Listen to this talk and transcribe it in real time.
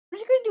I'm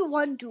just gonna do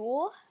one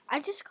duel. I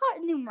just got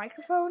a new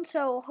microphone,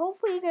 so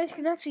hopefully you guys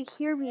can actually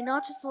hear me,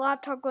 not just the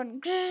laptop going.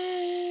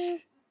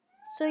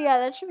 So yeah,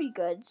 that should be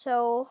good.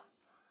 So,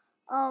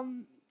 I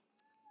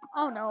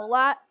don't know,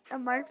 a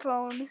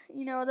microphone,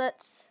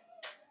 that's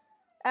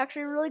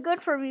actually really good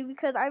for me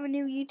because I'm a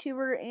new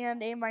YouTuber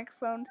and a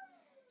microphone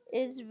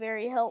is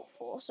very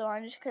helpful. So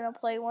I'm just gonna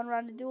play one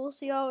round of duel,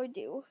 see how I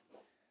do.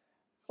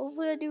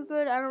 Hopefully I do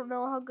good. I don't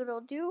know how good I'll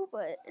do,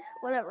 but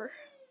whatever.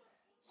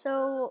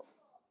 So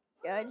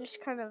yeah, I just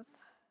kind of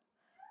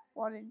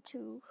wanted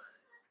to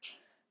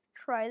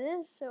try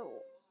this. So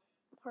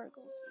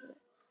particles.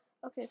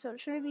 Okay, so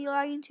it shouldn't be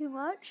lagging too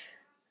much.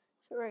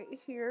 So right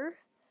here,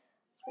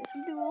 play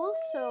some duels.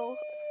 So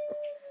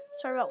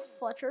sorry about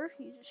Fletcher.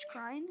 He's just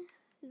crying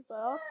his butt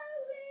off.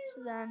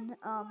 So then,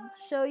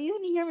 so you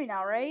can hear me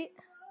now, right?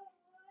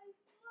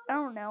 I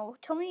don't know.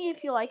 Tell me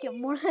if you like it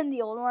more than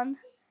the old one.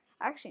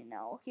 Actually,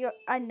 no.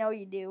 I know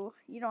you do.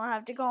 You don't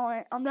have to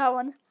comment on that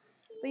one.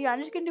 But yeah, I'm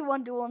just gonna do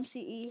one duel and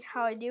see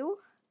how I do.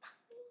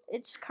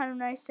 It's kind of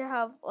nice to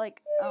have,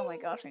 like, oh my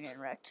gosh, I'm getting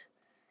wrecked.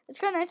 It's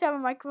kind of nice to have a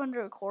microphone to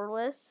record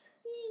with.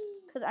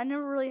 Because I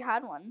never really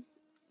had one.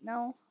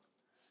 No.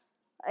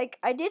 Like,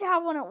 I did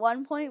have one at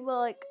one point, but,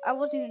 like, I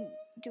wasn't even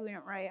doing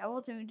it right. I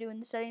wasn't even doing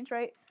the settings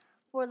right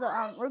for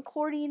the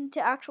recording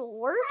to actual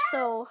work.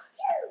 So,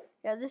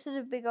 yeah, this is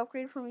a big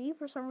upgrade for me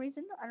for some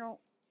reason. I don't.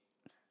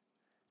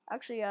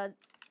 Actually,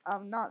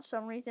 not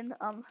some reason.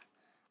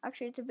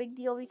 Actually, it's a big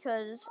deal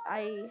because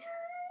I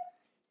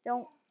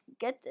don't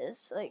get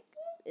this. Like,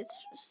 it's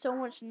so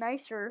much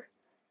nicer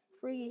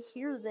for you to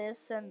hear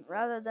this, and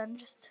rather than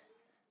just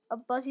a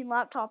buzzing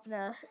laptop and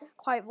a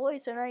quiet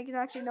voice, and I can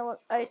actually know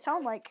what I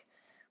sound like,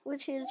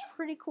 which is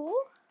pretty cool.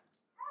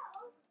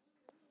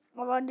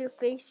 I want to do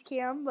face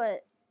cam,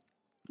 but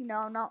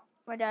not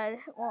my dad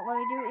won't let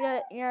me do it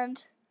yet,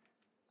 and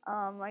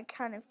I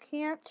kind of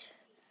can't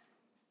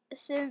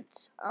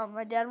since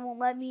my dad won't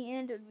let me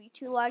in. It would be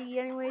too laggy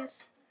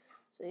anyways.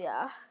 So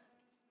yeah,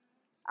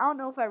 I don't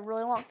know if I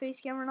really want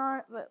face cam or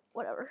not, but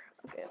whatever.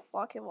 Okay,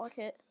 walk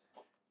it.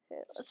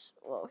 Okay,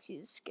 well,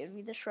 he's giving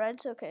me the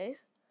shreds. Okay,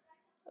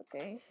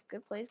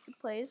 good plays.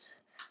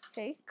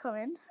 Okay, come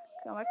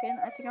back in.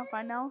 I think I'm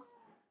fine now.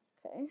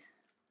 Okay,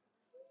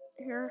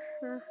 here.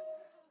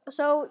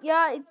 So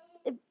yeah,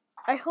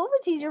 I hope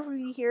it's easier for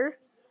you here.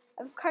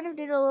 I've kind of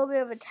did a little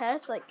bit of a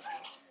test, like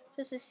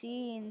just to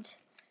see, and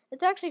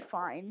it's actually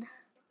fine.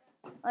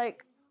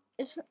 Like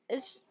it's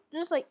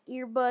just like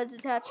earbuds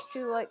attached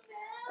to like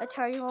a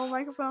tiny little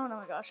microphone. Oh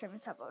my gosh, I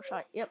missed that bow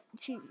shot. Yep,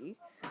 GG.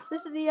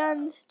 This is the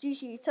end.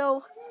 GG.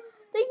 So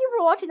thank you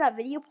for watching that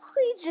video.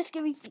 Please just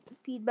give me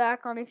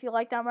feedback on if you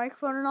like that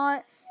microphone or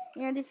not,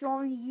 and if you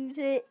want me to use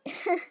it.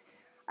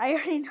 I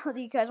already know that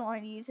you guys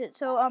want me to use it.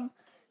 So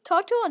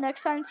talk to you all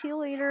next time. See you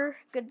later.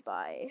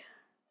 Goodbye.